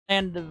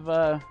land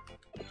of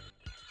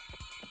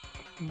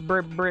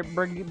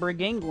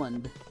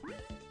England.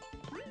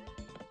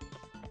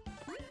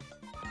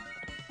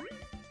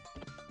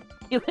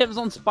 He lives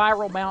on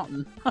Spiral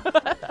Mountain.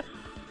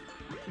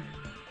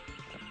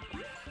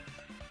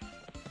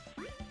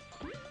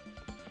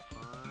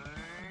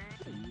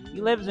 He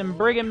lives in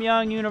Brigham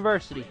Young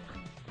University.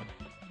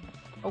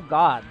 Oh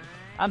God,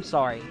 I'm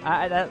sorry.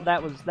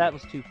 That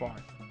was too far.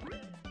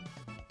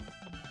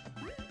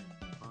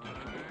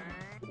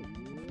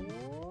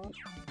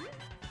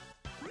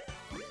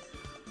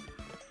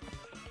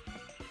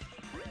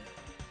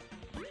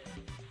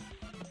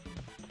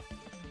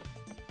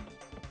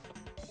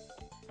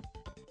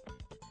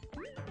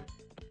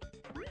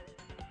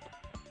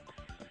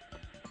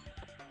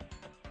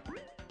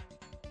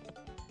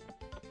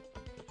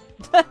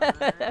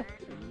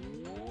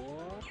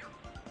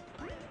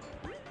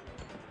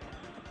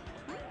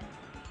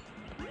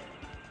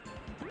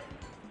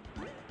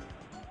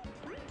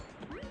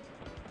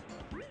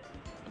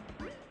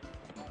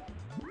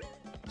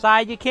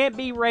 Si, you can't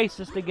be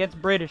racist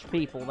against British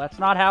people. That's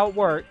not how it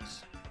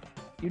works.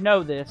 You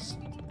know this.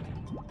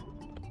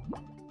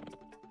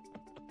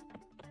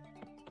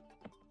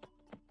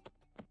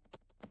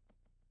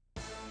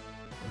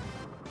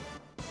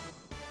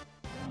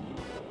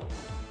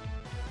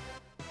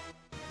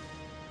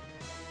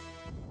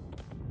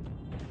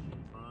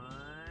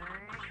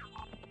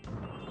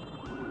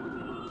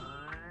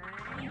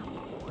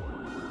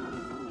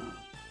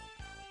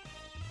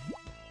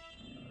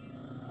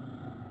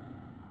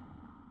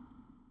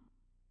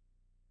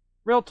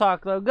 Real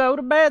talk, though. Go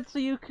to bed so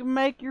you can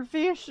make your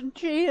fish and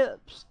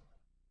chips.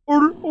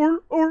 Or.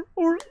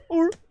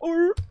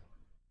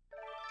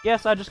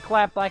 Yes, I just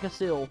clapped like a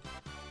seal.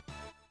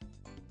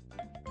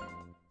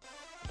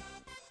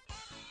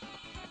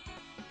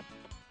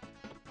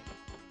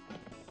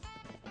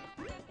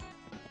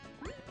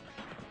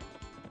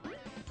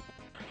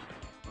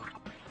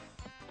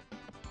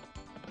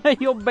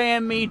 You'll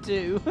ban me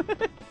too.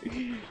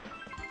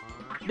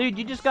 Dude,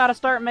 you just gotta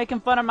start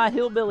making fun of my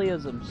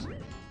hillbillyisms.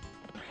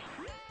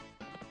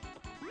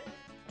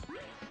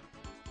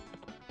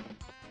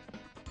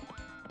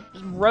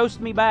 Roast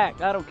me back.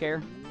 I don't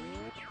care.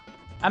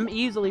 I'm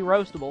easily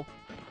roastable.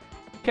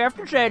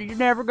 Kefter said he's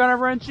never gonna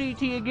run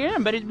CT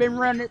again, but he's been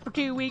running it for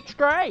 2 weeks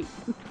straight.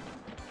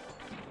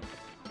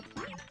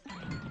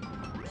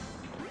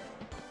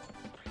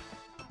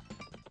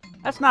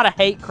 That's not a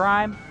hate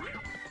crime.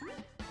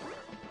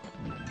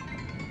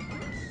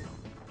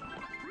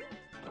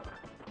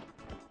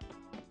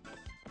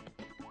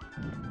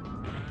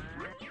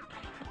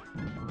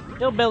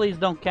 Hillbillies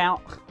don't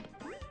count.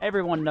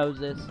 Everyone knows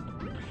this.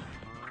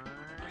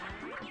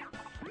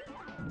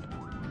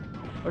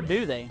 Or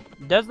do they?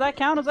 Does that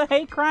count as a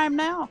hate crime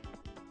now?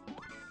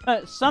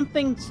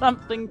 Something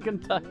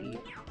Kentucky.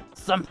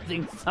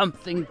 Something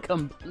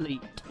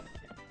complete.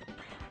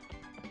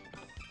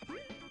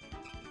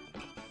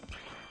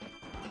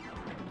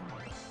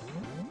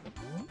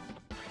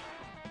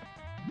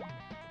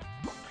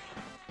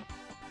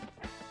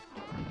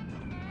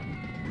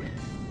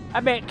 I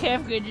bet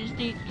Kefka just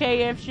eats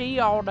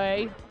KFC all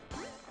day.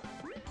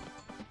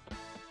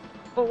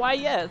 Well, why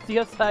yes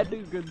I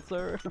do, good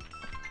sir.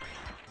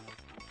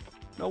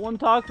 No one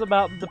talks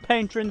about the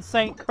patron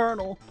saint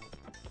Colonel.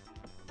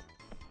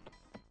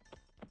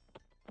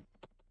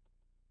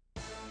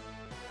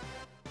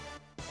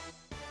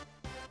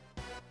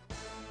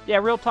 Yeah,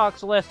 real talk,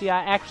 Celestia,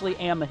 I actually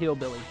am a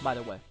hillbilly, by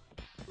the way.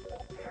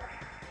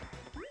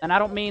 And I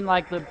don't mean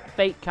like the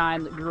fake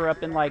kind that grew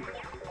up in like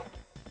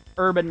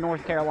urban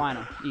North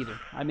Carolina either.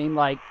 I mean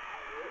like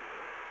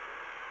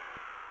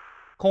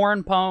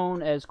corn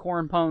pone as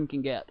corn pone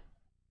can get.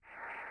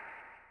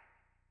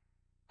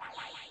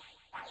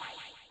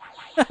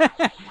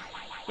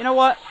 You know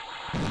what?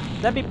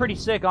 That'd be pretty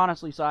sick,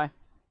 honestly, Si.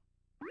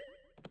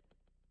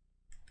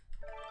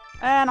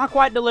 Not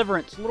quite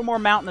Deliverance. A little more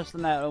mountainous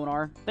than that,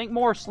 Onar. Think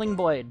more Sling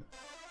Blade.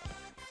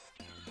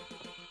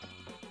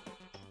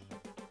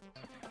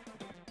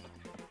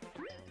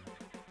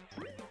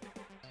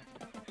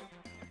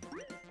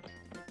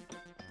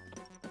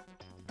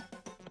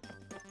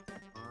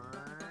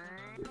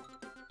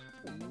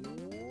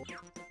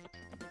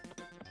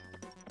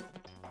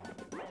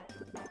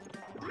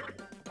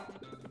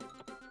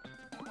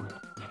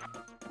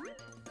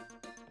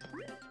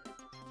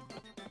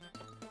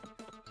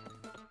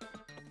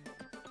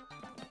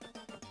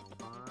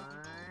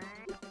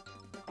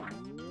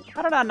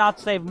 How did I not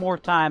save more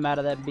time out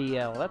of that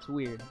BL? That's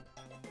weird.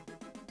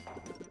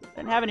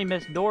 Didn't have any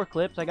missed door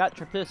clips. I got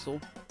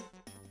Trapistle.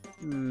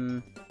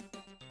 I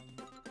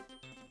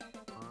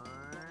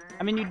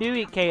mean, you do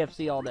eat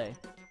KFC all day.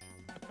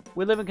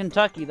 We live in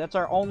Kentucky. That's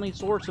our only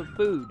source of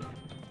food.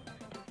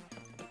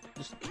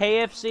 Just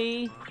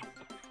KFC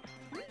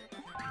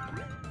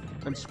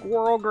and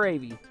squirrel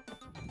gravy.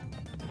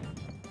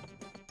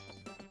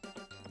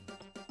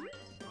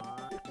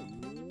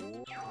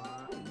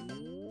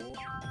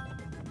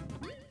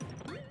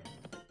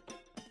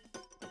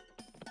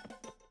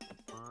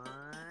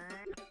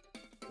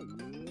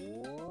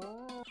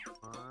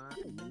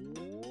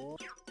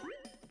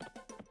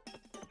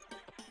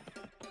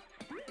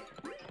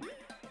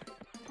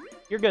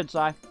 You're good, Si.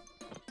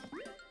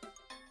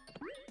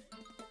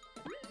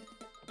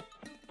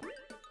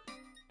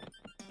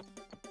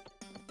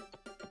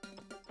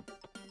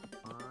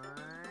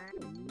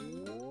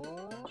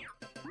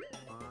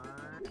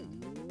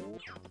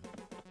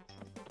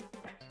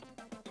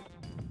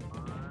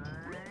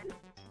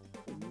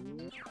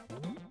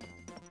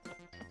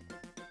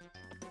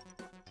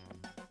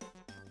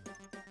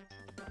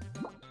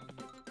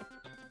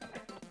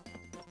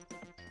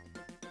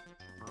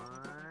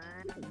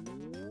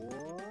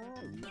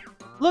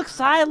 Look,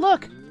 Si,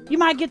 look! You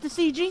might get to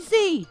see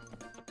GC!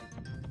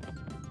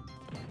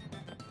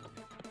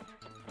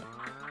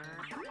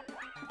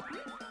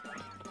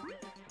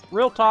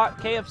 Real talk,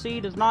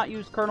 KFC does not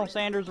use Colonel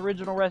Sanders'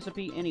 original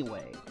recipe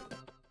anyway.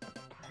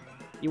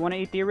 You want to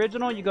eat the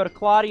original? You go to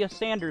Claudia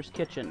Sanders'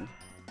 kitchen.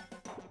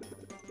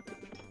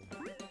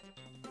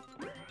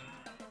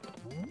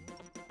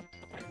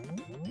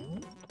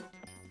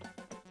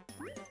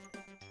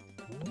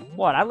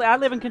 What? I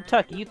live in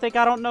Kentucky. You think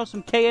I don't know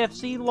some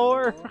KFC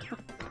lore?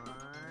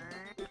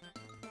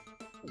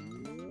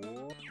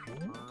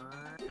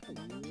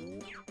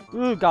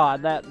 Oh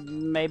God, that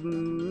made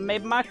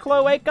my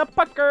cloaca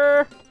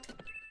pucker.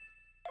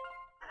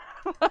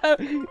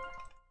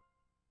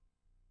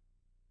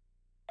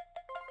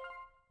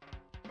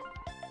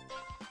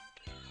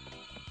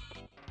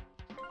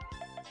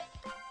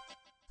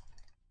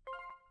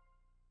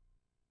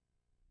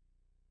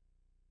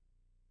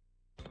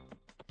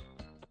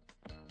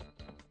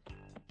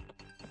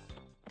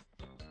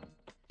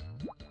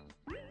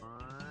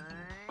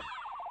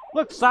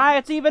 Look, Si,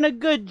 it's even a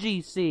good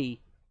GC.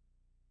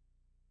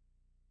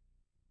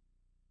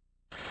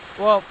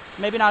 Well,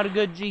 maybe not a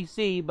good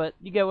GC, but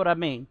you get what I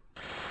mean.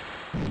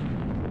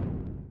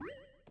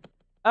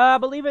 I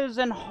believe it is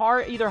in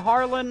either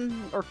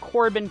Harlan or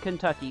Corbin,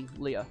 Kentucky,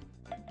 Leah.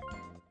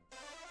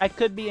 I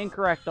could be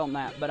incorrect on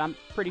that, but I'm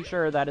pretty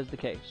sure that is the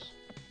case.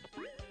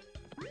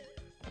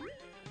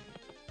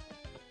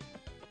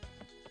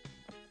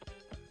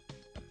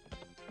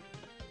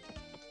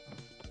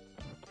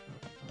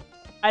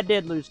 I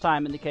did lose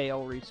time in the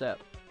KO reset.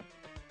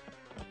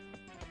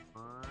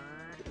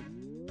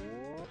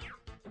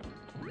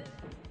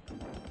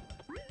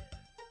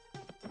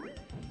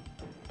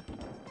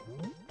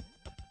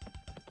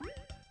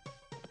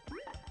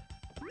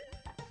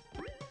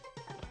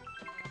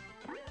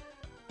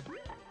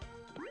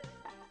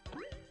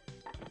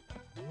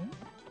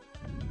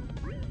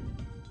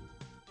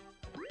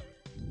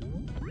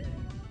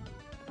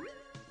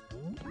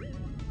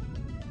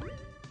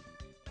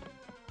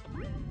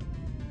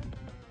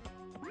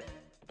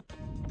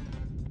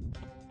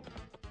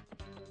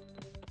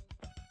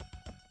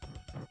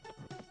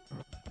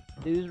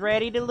 Who's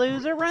ready to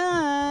lose a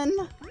run?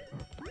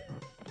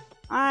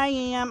 I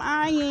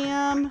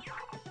am.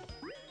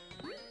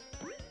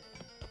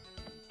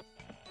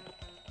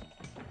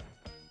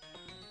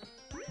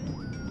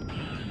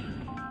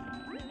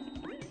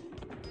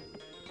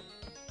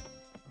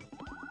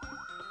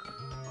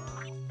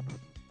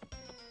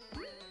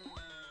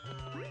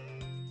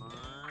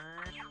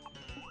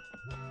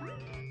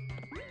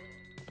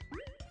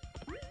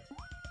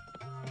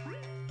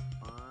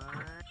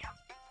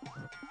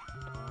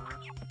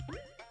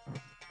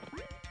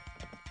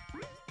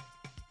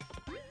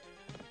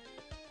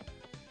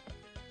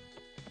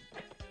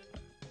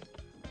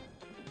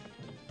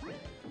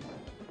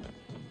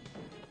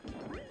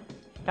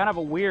 Kind of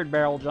a weird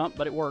barrel jump,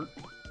 but it worked.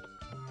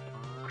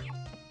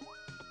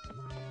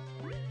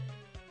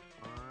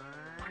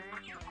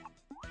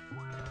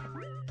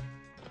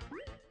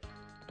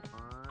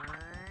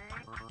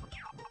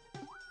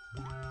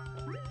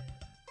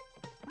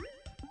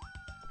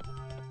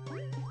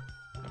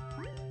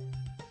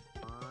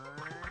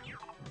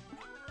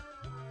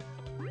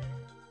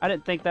 I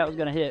didn't think that was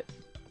gonna hit.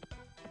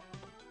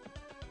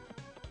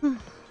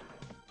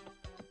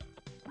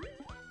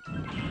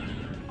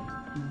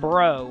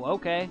 Bro,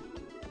 okay.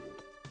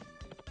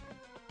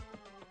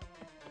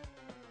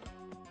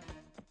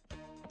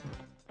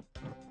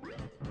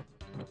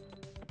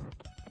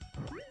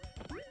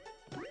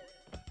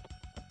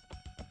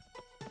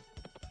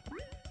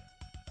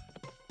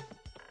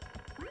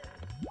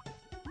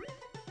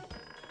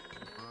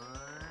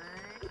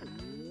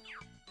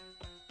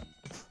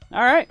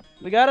 Alright,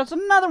 we got us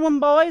another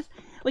one, boys.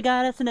 We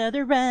got us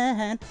another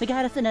run. We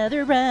got us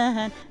another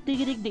run.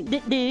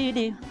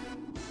 Do-do-do-do-do-do.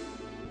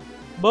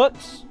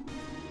 Books,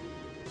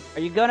 are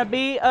you gonna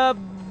be a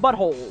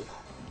butthole?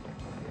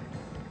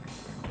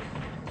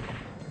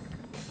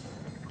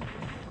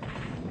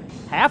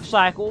 Half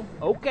cycle,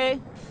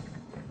 okay.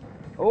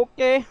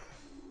 Okay.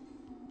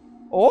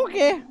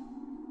 Okay.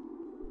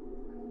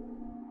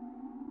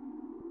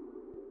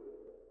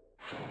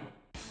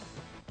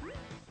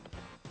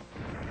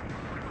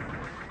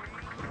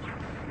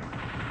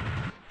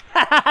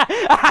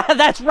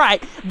 That's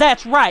right.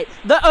 That's right.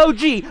 The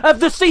OG of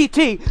the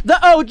CT. The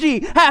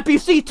OG. Happy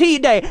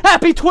CT Day.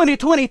 Happy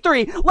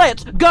 2023.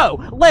 Let's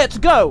go. Let's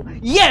go.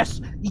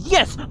 Yes.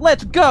 Yes.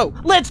 Let's go.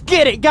 Let's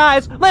get it,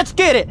 guys. Let's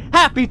get it.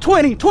 Happy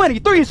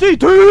 2023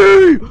 CT.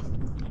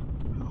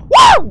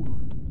 Woo!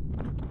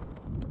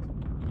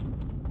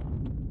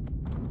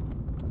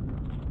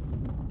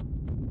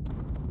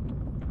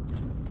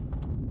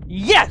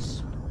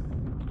 Yes!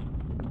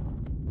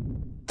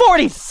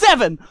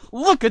 47!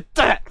 Look at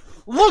that!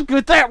 Look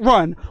at that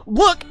run!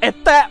 Look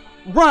at that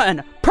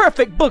run!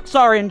 Perfect books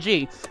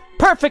RNG.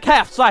 Perfect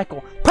half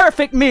cycle.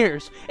 Perfect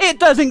mirrors. It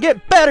doesn't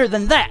get better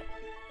than that.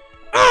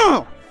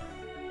 Ugh!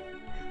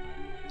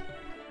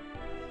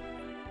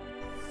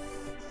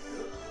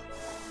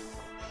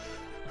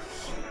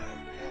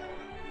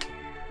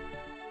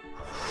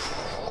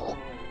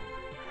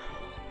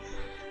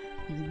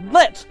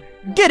 Let's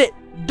get it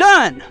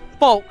done,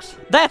 folks.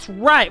 That's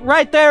right.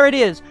 Right there it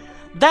is.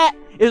 That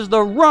is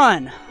the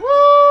run.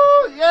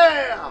 Woo,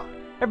 yeah!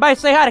 Everybody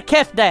say hi to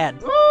Kef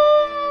Dad. Woo,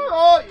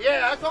 oh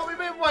yeah, that's what we've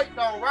been waiting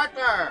on right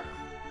there.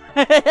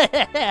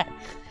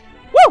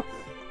 Woo!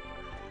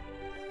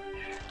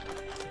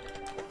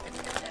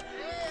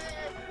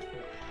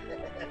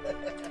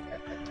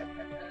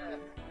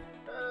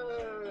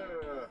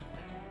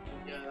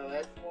 Yeah,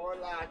 that's more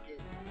like it.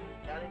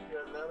 Got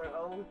into another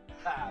old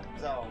time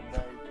zone,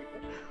 baby.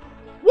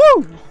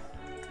 Woo!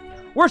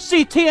 We're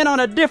CTing on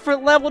a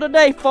different level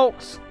today,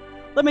 folks.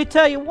 Let me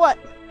tell you what.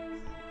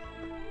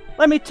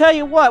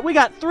 We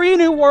got 3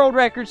 new world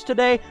records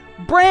today.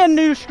 Brand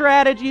new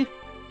strategy.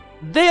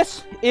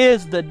 This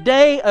is the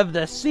day of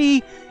the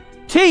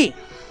CT.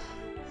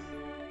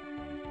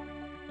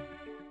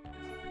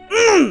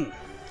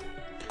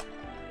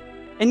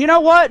 And you know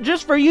what?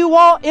 Just for you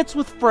all, it's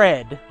with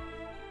Fred.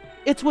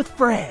 It's with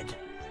Fred.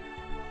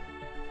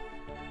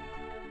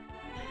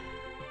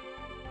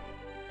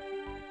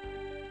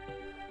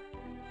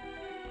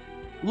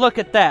 Look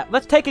at that.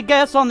 Let's take a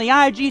guess on the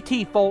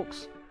IGT,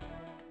 folks.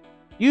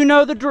 You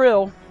know the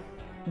drill.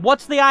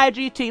 What's the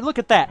IGT? Look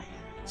at that.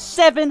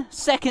 7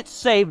 seconds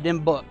saved in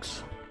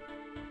books.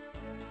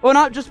 Well,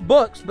 not just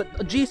books, but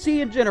GC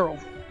in general.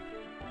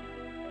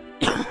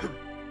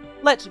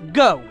 Let's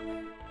go.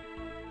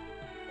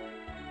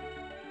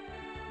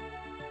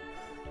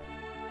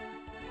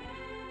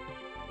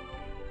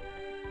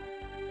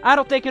 I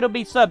don't think it'll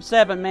be sub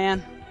 7,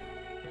 man.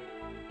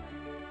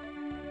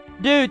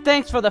 Dude,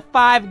 thanks for the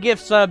 5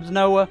 gift subs,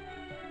 Noah.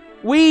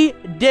 We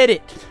did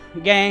it,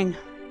 gang.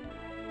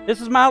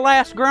 This is my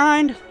last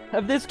grind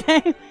of this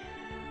game.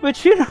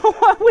 But you know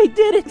what? We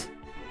did it.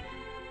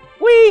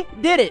 We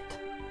did it.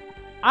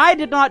 I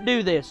did not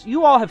do this.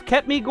 You all have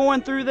kept me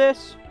going through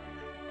this.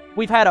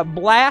 We've had a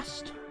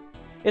blast.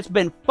 It's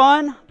been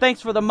fun.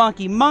 Thanks for the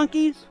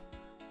monkeys.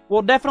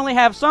 We'll definitely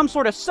have some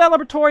sort of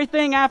celebratory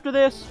thing after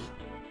this.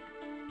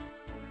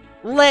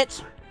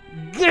 Let's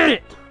get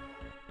it.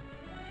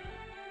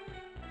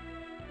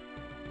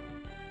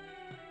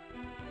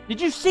 Did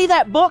you see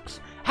that, books?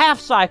 Half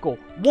cycle,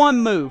 1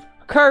 move,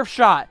 curve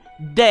shot,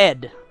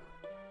 dead.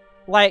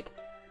 Like,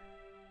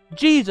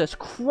 Jesus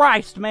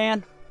Christ,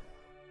 man.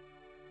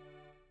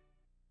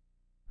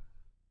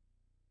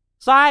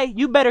 Sai,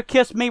 you better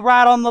kiss me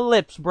right on the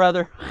lips,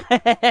 brother.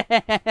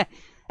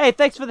 Hey,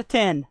 thanks for the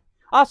 10.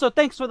 Also,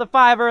 thanks for the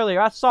 5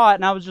 earlier. I saw it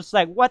and I was just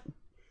like, what?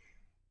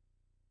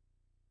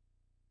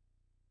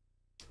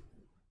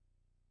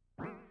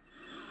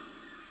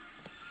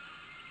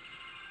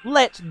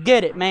 Let's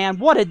get it, man.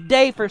 What a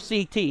day for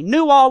CT.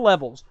 New all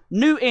levels.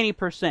 New any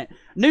percent.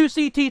 New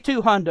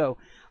CT2 hundo.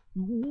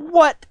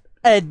 What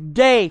a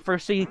day for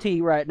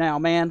CT right now,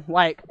 man.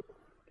 Like,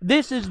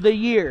 this is the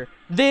year.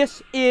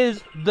 This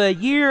is the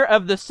year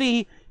of the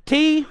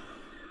CT.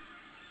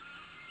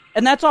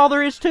 And that's all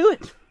there is to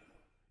it.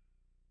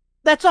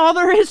 That's all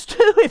there is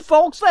to it,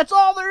 folks. That's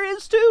all there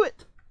is to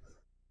it.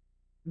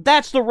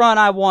 That's the run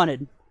I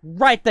wanted.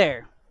 Right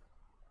there.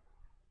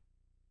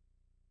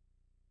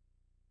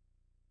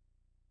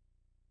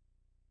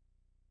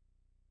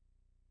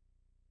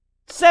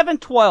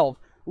 $7.12.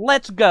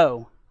 Let's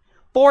go.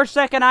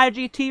 4-second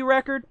IGT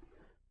record.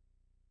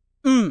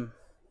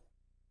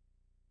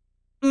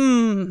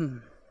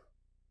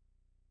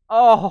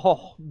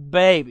 Oh,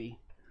 baby.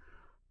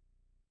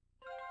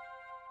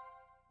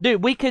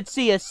 Dude, we could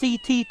see a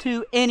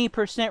CT2 any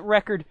percent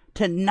record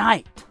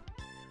tonight.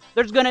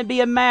 There's going to be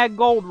a mad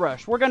gold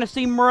rush. We're going to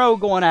see Moreau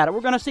going at it.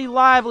 We're going to see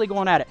Lively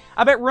going at it.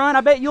 I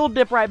bet you'll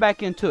dip right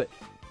back into it.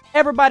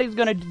 Everybody's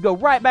going to go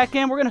right back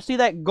in. We're going to see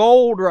that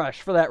gold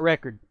rush for that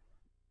record.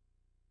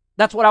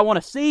 That's what I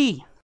want to see.